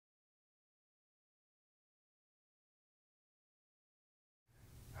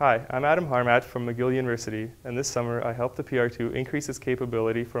Hi, I'm Adam Harmat from McGill University, and this summer I helped the PR2 increase its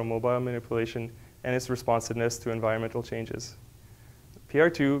capability for mobile manipulation and its responsiveness to environmental changes.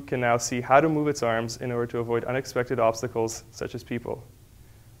 PR2 can now see how to move its arms in order to avoid unexpected obstacles, such as people.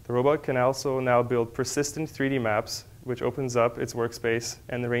 The robot can also now build persistent 3D maps, which opens up its workspace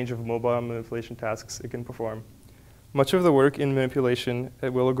and the range of mobile manipulation tasks it can perform. Much of the work in manipulation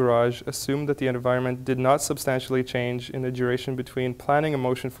at Willow Garage assumed that the environment did not substantially change in the duration between planning a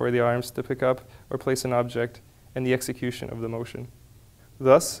motion for the arms to pick up or place an object and the execution of the motion.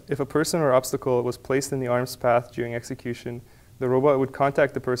 Thus, if a person or obstacle was placed in the arm's path during execution, the robot would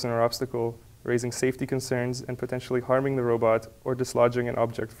contact the person or obstacle, raising safety concerns and potentially harming the robot or dislodging an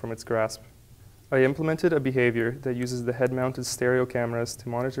object from its grasp. I implemented a behavior that uses the head-mounted stereo cameras to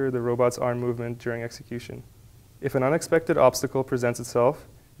monitor the robot's arm movement during execution. If an unexpected obstacle presents itself,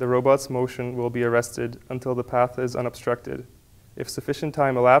 the robot's motion will be arrested until the path is unobstructed. If sufficient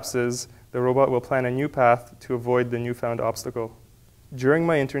time elapses, the robot will plan a new path to avoid the newfound obstacle. During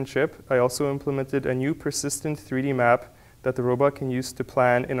my internship, I also implemented a new persistent 3D map that the robot can use to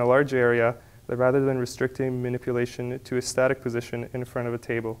plan in a large area rather than restricting manipulation to a static position in front of a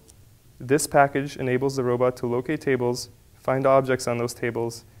table. This package enables the robot to locate tables, find objects on those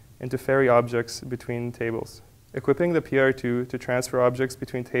tables, and to ferry objects between tables. Equipping the PR2 to transfer objects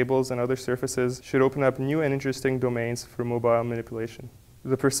between tables and other surfaces should open up new and interesting domains for mobile manipulation.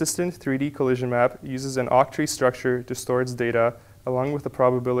 The persistent 3D collision map uses an octree structure to store its data along with a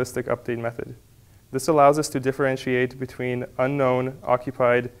probabilistic update method. This allows us to differentiate between unknown,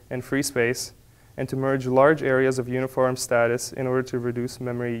 occupied, and free space, and to merge large areas of uniform status in order to reduce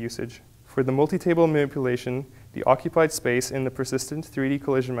memory usage. For the multi-table manipulation, the occupied space in the persistent 3D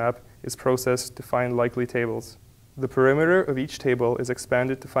collision map is processed to find likely tables. The perimeter of each table is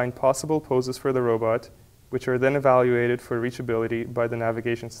expanded to find possible poses for the robot, which are then evaluated for reachability by the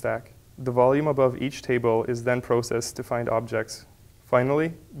navigation stack. The volume above each table is then processed to find objects.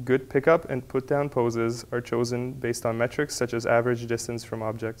 Finally, good pickup and put-down poses are chosen based on metrics such as average distance from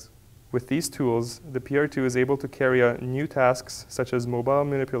objects. With these tools, the PR2 is able to carry out new tasks such as mobile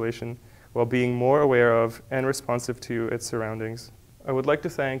manipulation while being more aware of and responsive to its surroundings. I would like to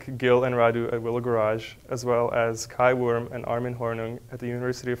thank Gil and Radu at Willow Garage, as well as Kai Wurm and Armin Hornung at the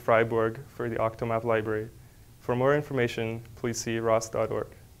University of Freiburg for the Octomap Library. For more information, please see ross.org.